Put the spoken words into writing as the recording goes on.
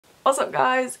What's up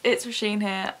guys, it's Roisin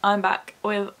here. I'm back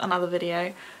with another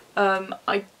video.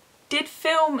 I did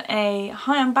film a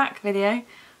hi I'm back video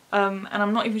and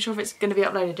I'm not even sure if it's going to be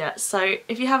uploaded yet, so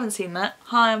if you haven't seen that,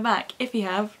 hi I'm back. If you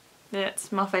have,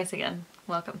 it's my face again.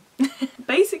 Welcome.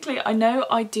 Basically I know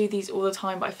I do these all the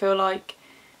time, but I feel like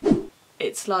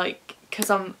it's like because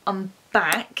I'm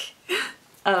back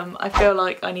I feel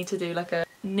like I need to do like a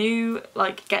new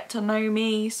like get to know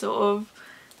me sort of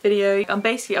video. And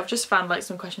basically I've just found like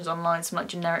some questions online, some like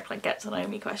generic like get to know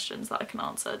me questions that I can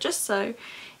answer just so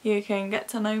you can get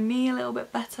to know me a little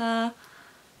bit better,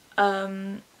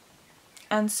 and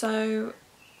so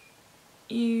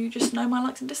you just know my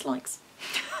likes and dislikes.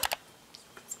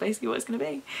 That's basically what it's going to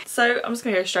be. So I'm just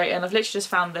going to go straight in. I've literally just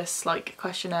found this like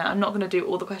questionnaire. I'm not going to do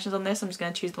all the questions on this, I'm just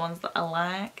going to choose the ones that I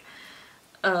like,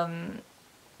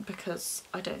 because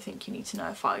I don't think you need to know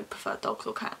if I prefer dogs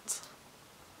or cats.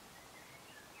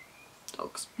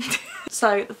 Dogs.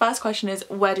 So the first question is,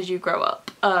 where did you grow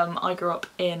up? I grew up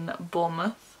in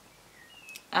Bournemouth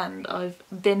and I've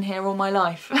been here all my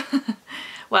life.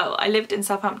 Well, I lived in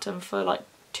Southampton for like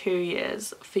 2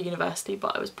 years for university,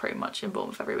 but I was pretty much in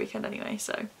Bournemouth every weekend anyway,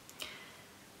 so.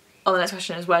 Oh, the next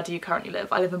question is, where do you currently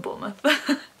live? I live in Bournemouth.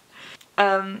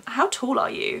 How tall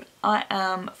are you? I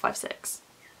am 5'6".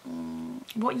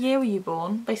 What year were you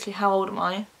born? Basically, how old am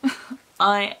I?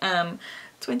 I am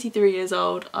 23 years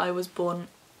old. I was born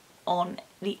on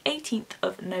the 18th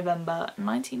of November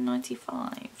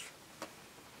 1995.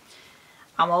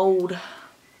 I'm old.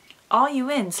 Are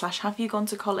you in / have you gone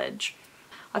to college?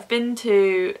 I've been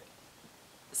to,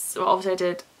 so obviously I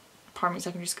did primary and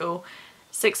secondary school,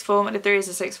 sixth form, I did 3 years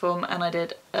of sixth form, and I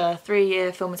did a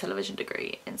 3-year film and television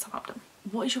degree in Southampton.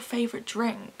 What is your favourite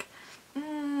drink?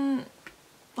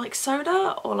 Like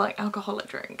soda or like alcoholic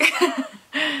drink?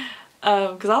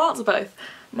 Because I'll answer both.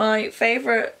 My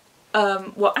favourite,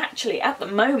 well actually at the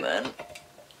moment,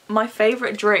 my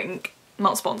favourite drink,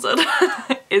 not sponsored,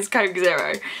 is Coke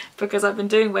Zero, because I've been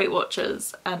doing Weight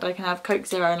Watchers and I can have Coke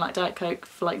Zero and like Diet Coke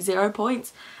for like 0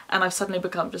 points, and I've suddenly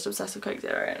become just obsessed with Coke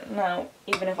Zero. Now,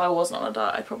 even if I wasn't on a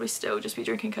diet, I'd probably still just be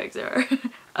drinking Coke Zero.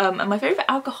 And my favourite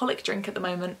alcoholic drink at the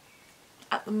moment,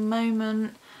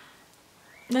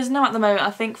 there's no at the moment,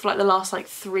 I think for like the last like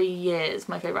 3 years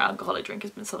my favourite alcoholic drink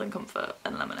has been Southern Comfort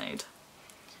and lemonade.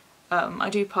 I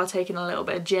do partake in a little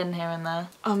bit of gin here and there.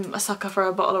 I'm a sucker for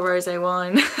a bottle of rosé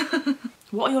wine.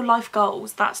 What are your life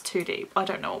goals? That's too deep. I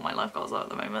don't know what my life goals are at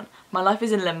the moment. My life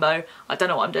is in limbo. I don't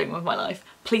know what I'm doing with my life.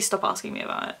 Please stop asking me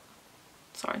about it.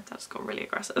 Sorry, that just got really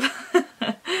aggressive.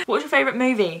 What's your favourite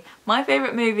movie? My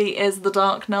favourite movie is The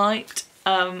Dark Knight.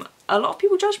 A lot of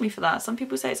people judge me for that. Some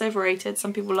people say it's overrated,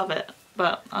 some people love it,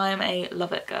 but I am a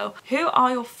love it girl. Who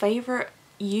are your favourite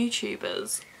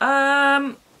YouTubers?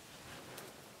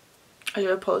 I do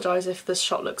apologise if this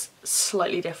shot looks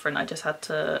slightly different. I just had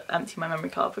to empty my memory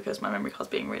card because my memory card's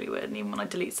being really weird, and even when I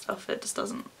delete stuff it just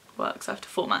doesn't work, so I have to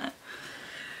format it.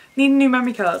 Need a new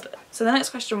memory card. So the next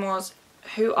question was,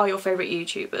 who are your favourite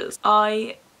YouTubers?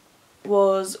 I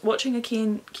was watching a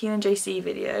Keen and JC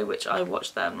video, which I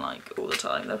watch them like all the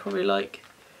time. They're probably like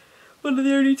one of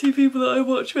the only 2 people that I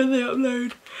watch when they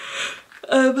upload.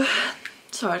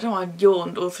 Sorry, I don't know why I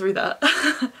yawned all through that.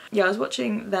 Yeah, I was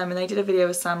watching them and they did a video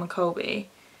with Sam and Colby,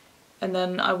 and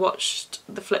then I watched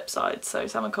the flip side, so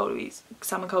Sam and Colby's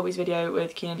video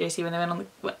with Keen and JC when they went on the,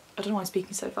 I don't know why I'm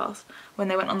speaking so fast, when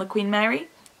they went on the Queen Mary,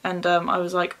 and I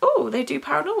was like, oh, they do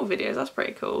paranormal videos, that's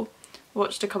pretty cool.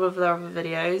 Watched a couple of their other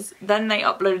videos, then they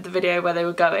uploaded the video where they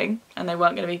were going and they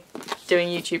weren't going to be doing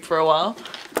YouTube for a while,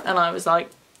 and I was like,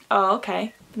 oh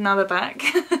okay, now they're back.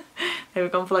 They were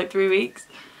gone for like 3 weeks.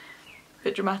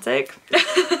 Bit dramatic.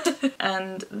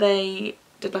 And they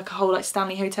did like a whole like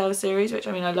Stanley Hotel series, which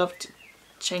I mean I loved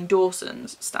Shane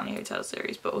Dawson's Stanley Hotel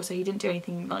series, but also he didn't do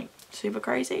anything like super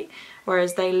crazy,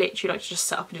 whereas they literally like just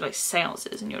set up and do like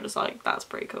seances and you're just like, that's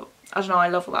pretty cool. I don't know, I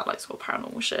love all that like sort of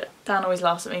paranormal shit. Dan always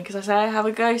laughs at me because I say I have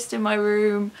a ghost in my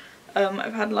room.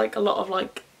 I've had like a lot of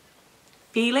like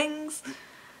feelings,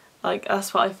 like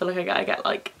that's what I feel like I get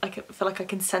like, I feel like I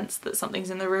can sense that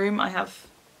something's in the room. I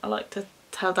like to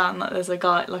tell Dan that there's a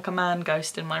guy, like a man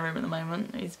ghost in my room at the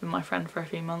moment. He's been my friend for a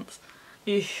few months.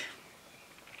 Eesh.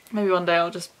 Maybe one day I'll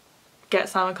just get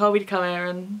Sam and Colby to come here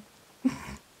and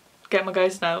get my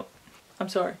ghost out. I'm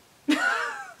sorry. Do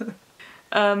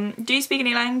you speak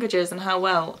any languages and how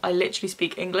well? I literally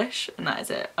speak English and that is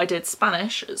it. I did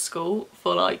Spanish at school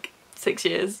for like 6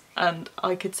 years and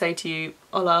I could say to you,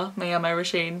 hola, me llamo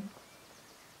Roisin.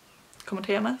 ¿Cómo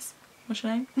te llamas? What's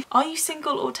your name? Are you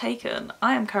single or taken?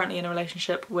 I am currently in a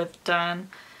relationship with Dan.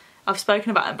 I've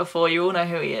spoken about him before, you all know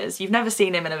who he is. You've never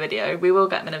seen him in a video. We will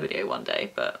get him in a video one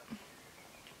day, but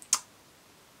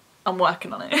I'm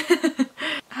working on it.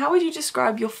 How would you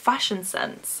describe your fashion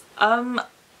sense? A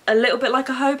little bit like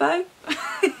a hobo.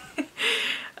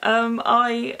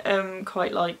 I am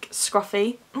quite like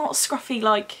scruffy. Not scruffy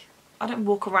like, I don't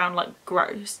walk around like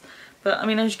gross, but I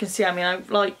mean, as you can see, I mean, I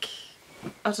like,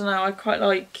 I don't know, I quite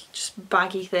like just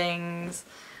baggy things.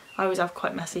 I always have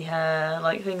quite messy hair,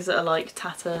 like things that are like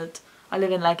tattered. I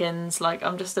live in leggings, like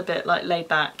I'm just a bit like laid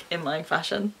back in my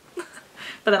fashion.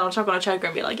 But then I'll chuck on a choker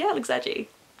and be like, yeah, it looks edgy.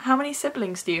 How many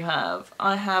siblings do you have?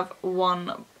 I have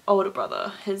one older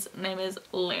brother. His name is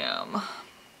Liam.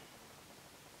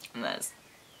 And that's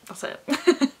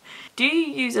it. Do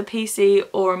you use a PC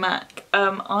or a Mac?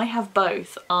 I have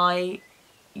both. I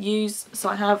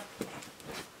have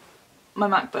my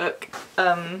MacBook,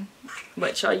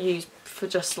 which I use for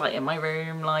just like in my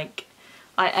room, like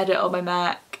I edit on my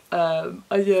Mac. I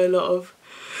do a lot of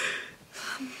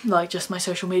like just my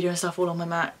social media and stuff all on my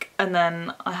Mac, and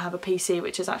then I have a PC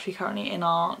which is actually currently in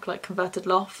our like converted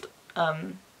loft,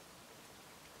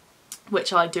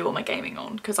 which I do all my gaming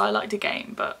on because I like to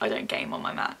game, but I don't game on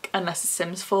my Mac unless it's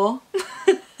Sims 4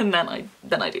 and then I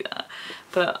do that.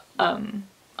 But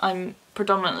I'm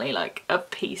predominantly like a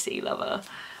PC lover,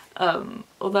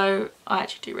 although I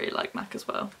actually do really like Mac as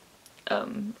well.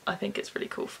 I think it's really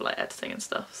cool for like editing and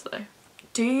stuff. So,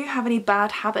 do you have any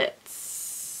bad habits?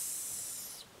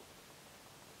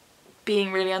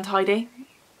 Being really untidy.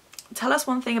 Tell us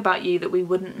one thing about you that we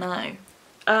wouldn't know.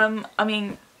 I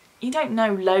mean, you don't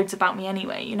know loads about me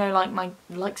anyway. You know, like my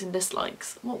likes and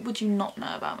dislikes. What would you not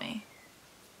know about me?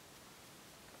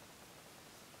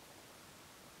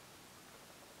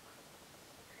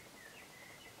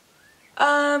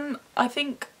 I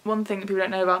think one thing that people don't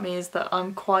know about me is that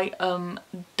I'm quite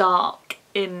dark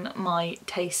in my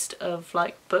taste of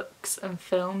like books and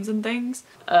films and things.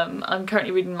 I'm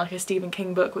currently reading like a Stephen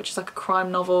King book, which is like a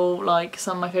crime novel. Like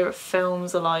some of my favourite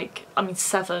films are like, I mean,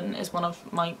 Seven is one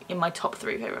of my top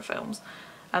 3 favourite films,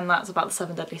 and that's about the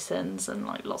 7 deadly sins, and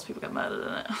like lots of people get murdered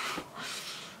in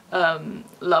it.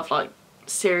 Love like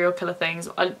serial killer things.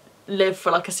 I live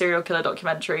for like a serial killer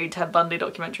documentary, Ted Bundy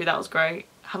documentary, that was great.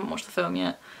 Haven't watched the film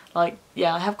yet. Like,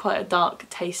 yeah, I have quite a dark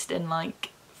taste in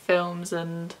like films,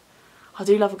 and I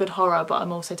do love a good horror, but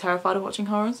I'm also terrified of watching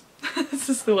horrors. This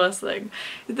is the worst thing.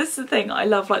 This is the thing, I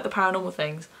love like the paranormal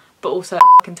things, but also it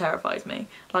fucking terrifies me.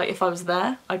 Like if I was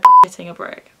there, I'd be hitting a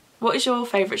brick. What is your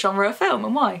favourite genre of film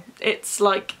and why? It's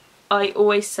like, I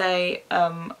always say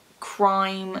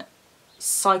crime,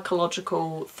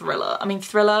 psychological, thriller. I mean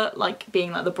thriller, like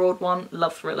being like the broad one,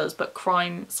 love thrillers, but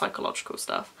crime, psychological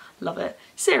stuff, love it.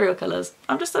 Serial killers,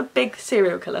 I'm just a big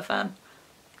serial killer fan.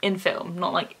 In film,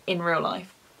 not like in real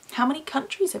life. How many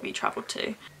countries have you travelled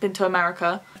to? Been to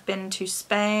America, I've been to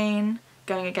Spain,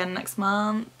 going again next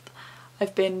month.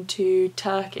 I've been to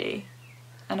Turkey,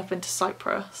 and I've been to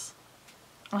Cyprus.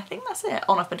 And I think that's it.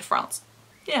 Oh, and I've been to France.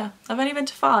 Yeah, I've only been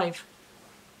to 5.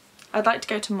 I'd like to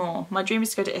go to more. My dream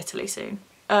is to go to Italy soon.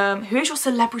 Who is your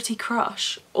celebrity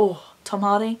crush? Oh, Tom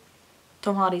Hardy.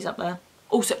 Tom Hardy's up there.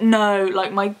 Also, no,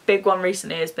 like my big one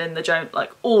recently has been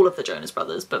all of the Jonas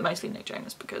Brothers, but mostly Nick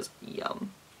Jonas because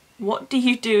yum. What do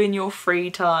you do in your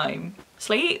free time?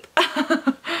 Sleep?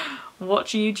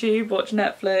 Watch YouTube, watch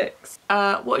Netflix.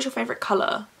 What is your favourite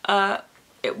colour?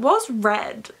 It was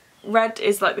red. Red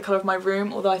is like the colour of my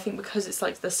room, although I think because it's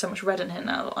like there's so much red in here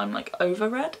now that I'm like over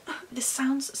red. This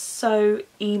sounds so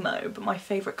emo, but my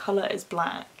favourite colour is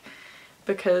black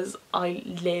because I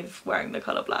live wearing the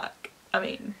colour black. I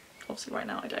mean, obviously right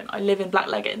now I don't. I live in black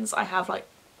leggings. I have like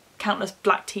countless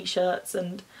black t-shirts,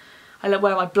 and I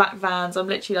wear my black Vans. I'm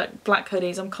literally like black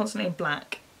hoodies. I'm constantly in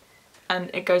black, and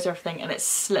it goes with everything, and it's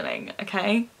slimming,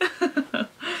 okay?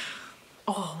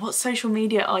 Oh, what social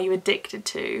media are you addicted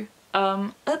to?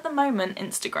 At the moment,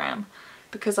 Instagram,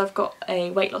 because I've got a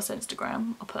weight loss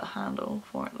Instagram. I'll put a handle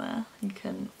for it there. You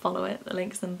can follow it. The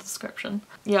link's in the description.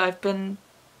 Yeah, I've been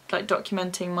like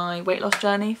documenting my weight loss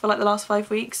journey for like the last 5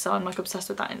 weeks, so I'm like obsessed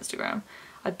with that Instagram.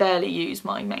 I barely use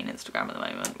my main Instagram at the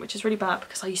moment, which is really bad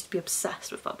because I used to be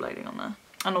obsessed with uploading on there.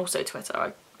 And also Twitter.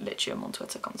 I literally am on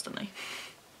Twitter constantly.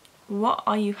 What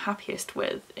are you happiest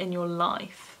with in your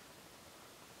life?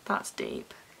 That's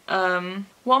deep.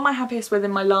 What am I happiest with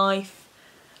in my life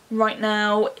right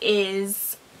now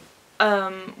is,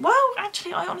 well,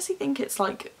 actually I honestly think it's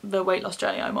like the weight loss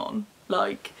journey I'm on.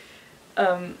 Like,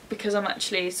 because I'm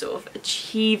actually sort of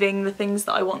achieving the things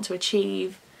that I want to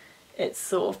achieve, it's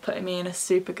sort of putting me in a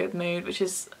super good mood, which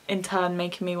is in turn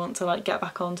making me want to like get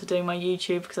back on to doing my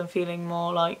YouTube because I'm feeling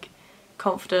more like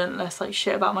confident, less like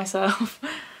shit about myself.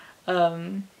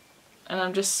 And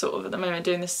I'm just sort of at the moment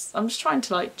doing this, I'm just trying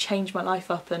to like change my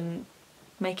life up and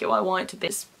make it what I want it to be.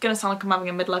 It's gonna sound like I'm having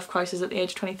a midlife crisis at the age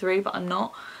of 23, but I'm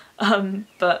not.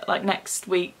 But like next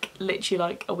week, literally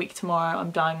like a week tomorrow,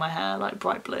 I'm dyeing my hair like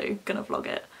bright blue, gonna vlog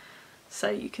it so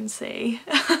you can see.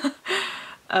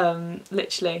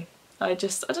 Literally, I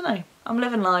don't know, I'm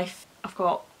living life. I've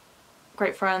got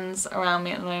great friends around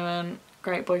me at the moment,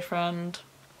 great boyfriend,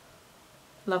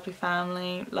 lovely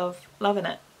family, loving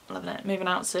it, moving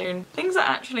out soon. Things that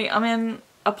actually, I'm in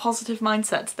a positive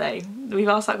mindset today. We've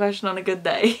asked that question on a good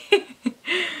day.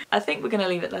 I think we're gonna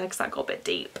leave it there because that got a bit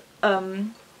deep.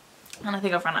 And I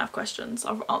think I've run out of questions.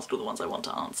 I've answered all the ones I want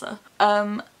to answer.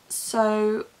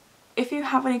 So if you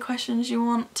have any questions you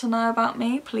want to know about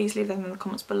me, please leave them in the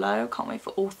comments below. Can't wait for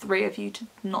all 3 of you to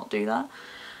not do that.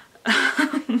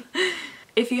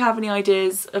 If you have any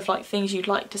ideas of like things you'd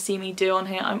like to see me do on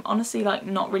here, I'm honestly like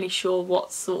not really sure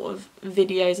what sort of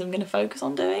videos I'm going to focus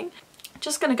on doing.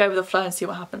 Just going to go with the flow and see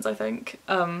what happens, I think.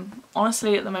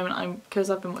 Honestly at the moment, because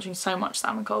I've been watching so much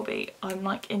Sam and Colby, I'm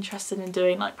like interested in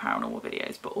doing like paranormal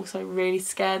videos, but also really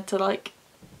scared to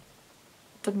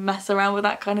mess around with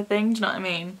that kind of thing, do you know what I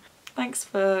mean? Thanks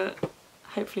for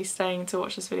hopefully staying to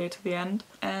watch this video to the end,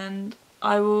 and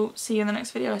I will see you in the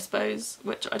next video, I suppose,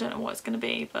 which I don't know what it's going to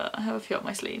be, but I have a few up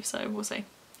my sleeve, so we'll see.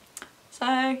 So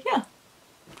yeah,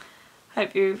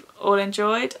 hope you've all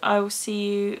enjoyed. I will see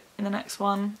you in the next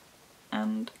one,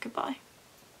 and goodbye.